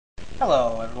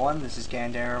Hello everyone, this is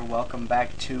Gandair. Welcome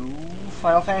back to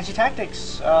Final Fantasy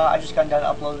Tactics. I just got done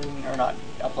uploading, or not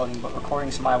uploading, but recording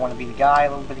some I Want to Be the Guy a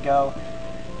little bit ago.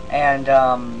 And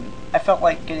I felt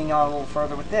like getting on a little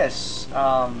further with this.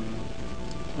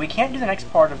 We can't do the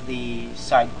next part of the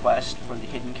side quest for the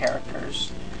hidden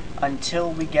characters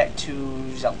until we get to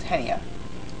Zeltenia,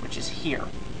 which is here.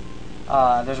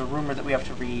 There's a rumor that we have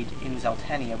to read in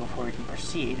Zeltenia before we can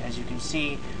proceed. As you can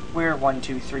see, we're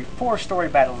 4 story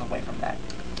battles away from that.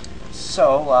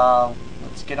 So,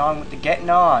 let's get on with the getting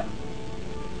on.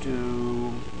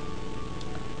 To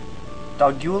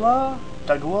Doguola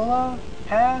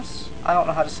Pass? I don't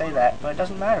know how to say that, but it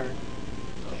doesn't matter.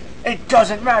 It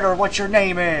doesn't matter what your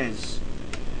name is!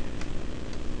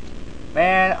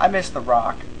 Man, I miss The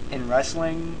Rock in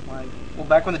wrestling. Well,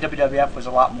 back when the WWF was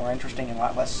a lot more interesting and a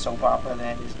lot less soap opera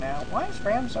than it is now. Why is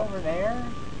Rams over there?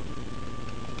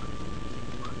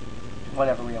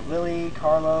 Whatever, we have Lily,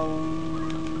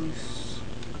 Carlos,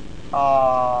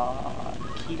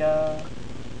 Nikita,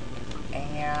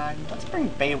 and let's bring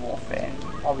Beowulf in,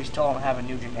 while we still don't have a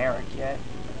new generic yet.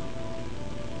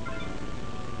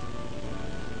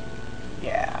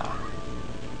 Yeah.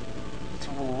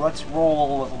 Let's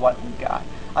roll with what we got.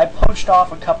 I poached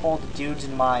off a couple of the dudes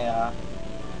in my,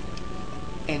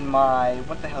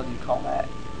 what the hell do you call that?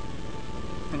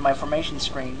 In my formation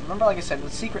screen. Remember, like I said,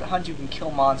 with Secret Hunt you can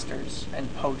kill monsters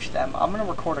and poach them. I'm going to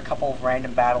record a couple of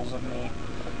random battles of me,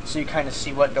 so you kind of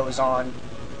see what goes on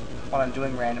when I'm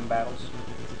doing random battles.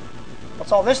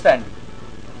 What's all this then?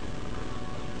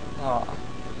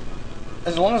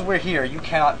 As long as we're here, you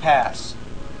cannot pass.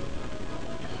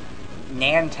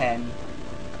 Nanten.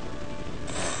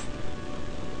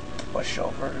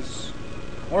 Pushovers.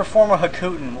 We're former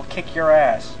Hakuten. We'll kick your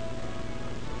ass.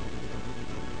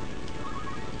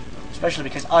 Especially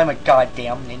because I'm a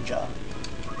goddamn ninja.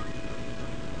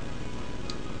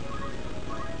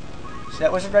 See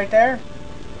that wizard right there?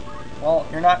 Well,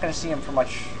 you're not going to see him for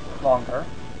much longer.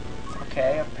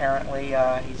 Okay, apparently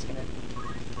he's going to...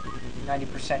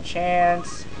 90%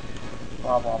 chance.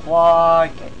 Blah, blah, blah.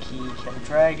 Get key, kill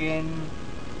dragon.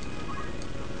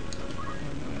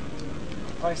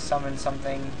 If I summon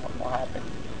something, what will happen?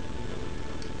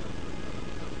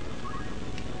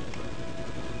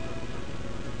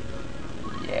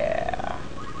 Yeah.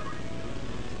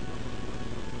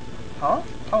 Huh?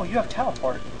 Oh, you have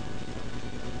teleport.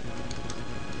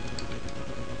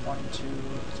 1, 2,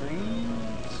 3.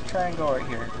 Let's try and go right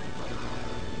here.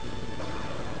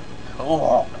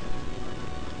 Cool.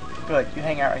 Good, you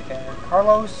hang out right there.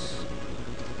 Carlos,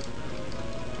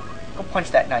 go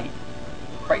punch that knight.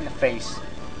 Right in the face.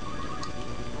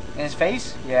 In his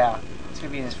face? Yeah, it's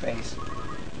gonna be in his face.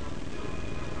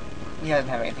 He doesn't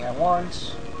have anything I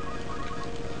want.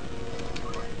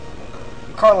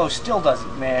 Carlos still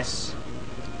doesn't miss.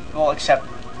 Well, except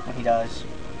when he does.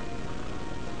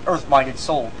 Earth-minded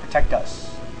soul, protect us.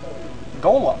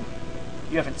 Golem.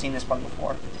 You haven't seen this one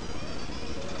before.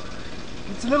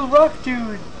 It's a little rock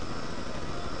dude.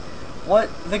 What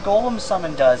the Golem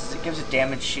summon does is it gives a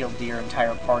damage shield to your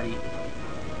entire party.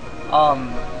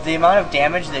 The amount of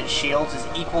damage that it shields is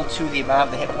equal to the amount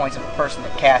of the hit points of the person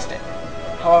that cast it.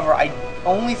 However, I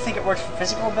only think it works for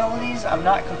physical abilities. I'm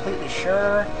not completely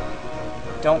sure.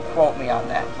 Don't quote me on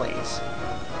that, please.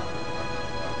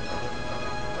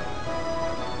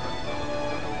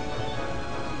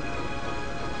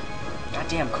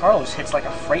 Goddamn, Carlos hits like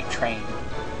a freight train.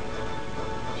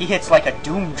 He hits like a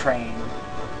doom train.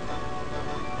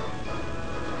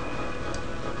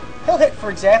 He'll hit for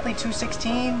exactly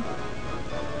 216.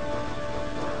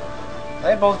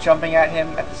 Are they both jumping at him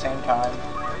at the same time?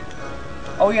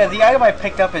 Oh yeah, the item I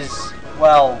picked up is,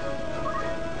 well,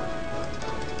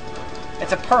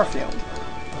 it's a perfume.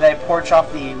 They porch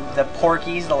off the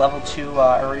Porkies, the level 2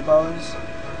 Uribos.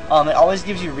 It always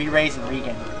gives you re-raise and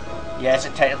regen. Yes,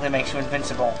 it technically makes you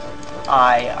invincible.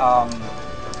 I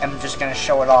am just going to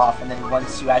show it off, and then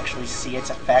once you actually see its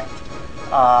effect,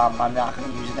 I'm not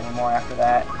going to use it anymore after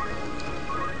that.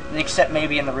 Except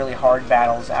maybe in the really hard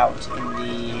battles out in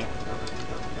the...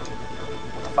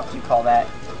 What the fuck do you call that?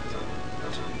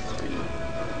 2, 3,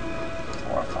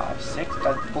 4, 5, 6.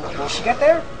 Will she get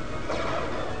there?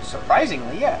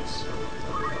 Surprisingly, yes.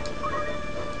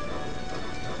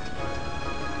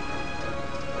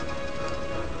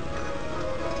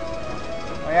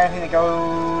 Oh yeah, anything that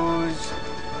goes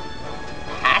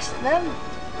past them?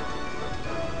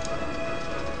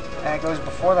 And it goes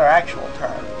before their actual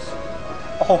turns.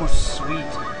 Oh,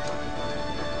 sweet.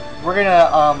 We're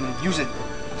gonna, use a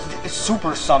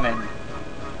super summon.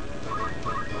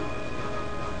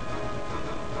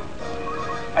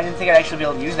 I didn't think I'd actually be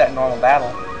able to use that in normal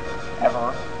battle.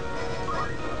 Ever.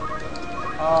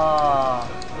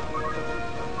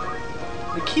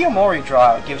 The Kiyomori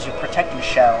draw gives you Protecting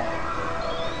Shell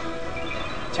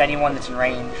to anyone that's in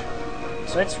range.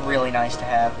 So it's really nice to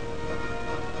have.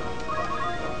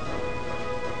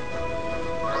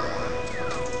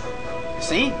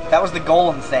 See? That was the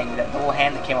golem thing, that little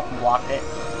hand that came up and blocked it.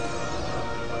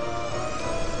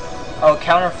 Oh,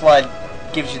 Counter Flood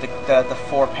gives you the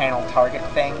 4-panel target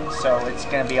thing, so it's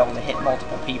going to be able to hit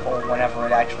multiple people whenever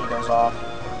it actually goes off.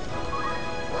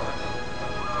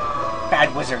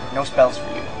 Bad Wizard, no spells for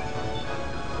you.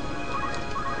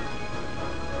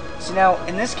 So now,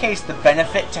 in this case, the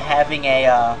benefit to having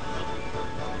a,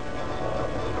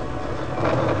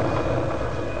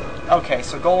 okay,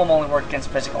 so Golem only worked against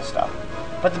physical stuff.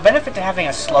 But the benefit to having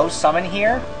a slow summon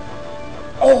here...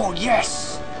 Oh,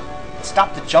 yes!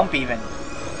 Stop the jump, even.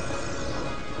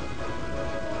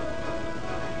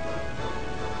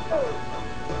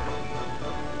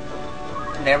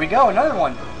 And there we go, another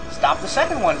one. Stop the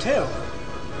second one, too.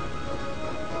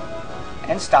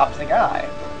 And stop the guy.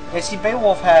 Yeah, see,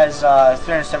 Beowulf has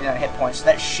 379 hit points. So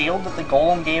that shield that the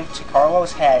Golem gave to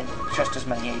Carlos had just as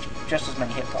many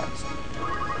hit points.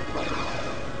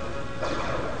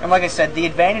 And like I said, the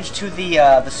advantage to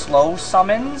the slow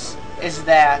summons is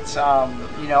that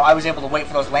you know, I was able to wait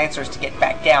for those Lancers to get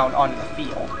back down onto the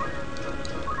field.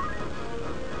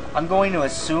 I'm going to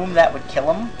assume that would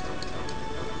kill him.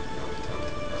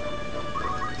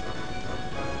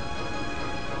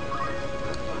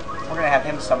 We're gonna have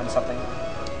him summon something.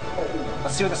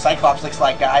 Let's see what the Cyclops looks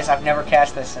like, guys. I've never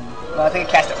cast this, and well, I think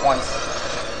I cast it once.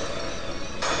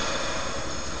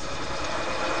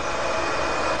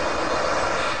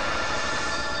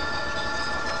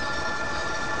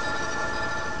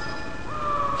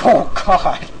 Oh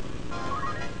God!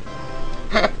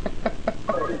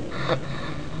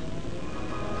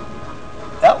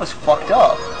 That was fucked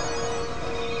up.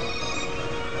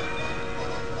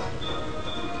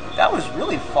 That was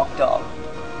really fucked up.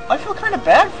 I feel kind of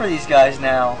bad for these guys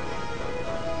now.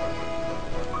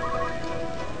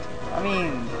 I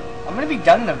mean, I'm gonna be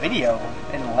done in a video.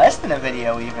 In less than a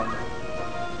video, even.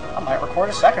 I might record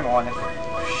a second one if...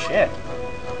 shit.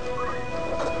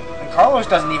 And Carlos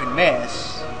doesn't even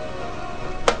miss.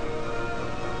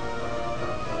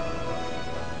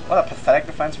 What a pathetic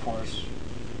defense force.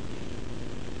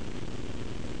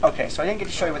 Okay, so I didn't get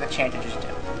to show you what the Chantages do.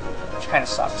 Which kind of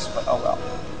sucks, but oh well.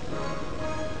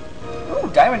 Ooh,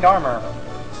 diamond armor.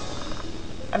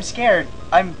 I'm scared.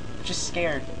 I'm just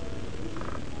scared.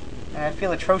 And I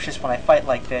feel atrocious when I fight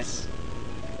like this.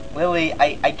 Lily,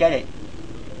 I get it.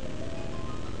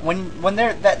 When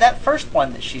they're that first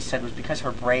one that she said was because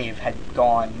her brave had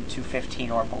gone to 15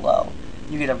 or below.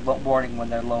 You get a warning when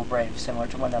they're low brave, similar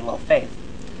to when they're low faith.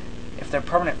 If their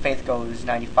permanent faith goes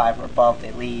 95 or above,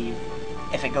 they leave.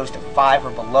 If it goes to 5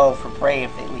 or below for brave,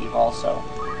 they leave also.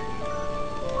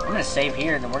 I'm going to save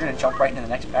here, and then we're going to jump right into the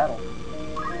next battle.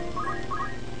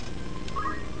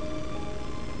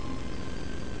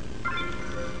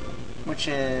 Which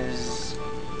is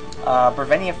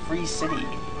Brevenia Free City.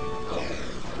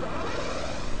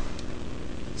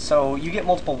 So you get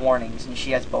multiple warnings, and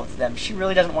she has both of them. She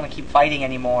really doesn't want to keep fighting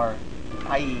anymore.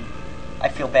 I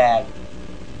feel bad.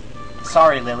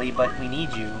 Sorry, Lily, but we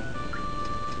need you.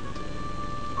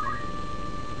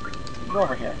 Go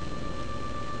over here.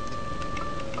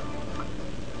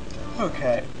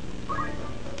 Okay.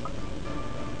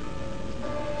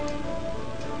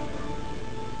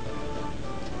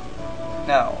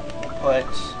 Now, we'll put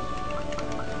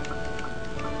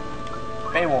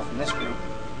Beowulf in this group.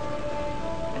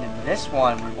 And in this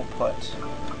one, we will put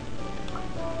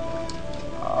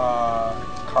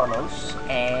Carlos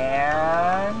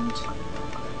and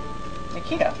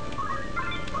Nikita.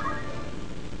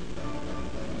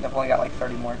 I've only got like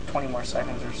 20 more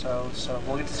seconds or so, so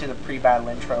we'll get to see the pre-battle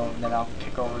intro, and then I'll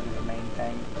kick over to the main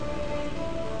thing.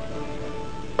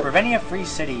 Brevenia Free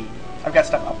City. I've got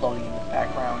stuff uploading in the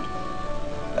background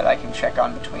that I can check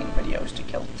on between videos to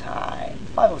kill time.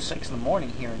 5:06 in the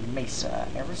morning here in Mesa,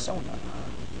 Arizona.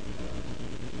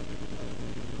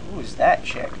 Who is that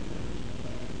chick?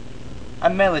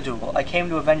 I'm Melidugal. I came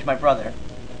to avenge my brother.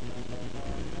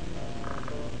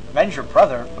 Avenge your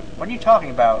brother? What are you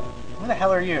talking about? Who the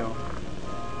hell are you?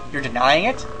 You're denying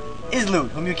it? Islud,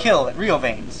 whom you killed at Rio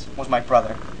Veins, was my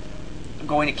brother. I'm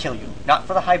going to kill you. Not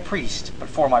for the High Priest, but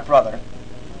for my brother.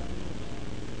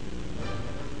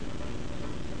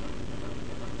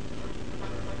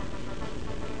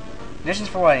 Conditions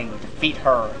for winning. Defeat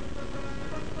her.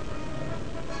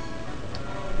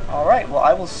 Alright, well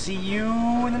I will see you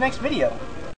in the next video.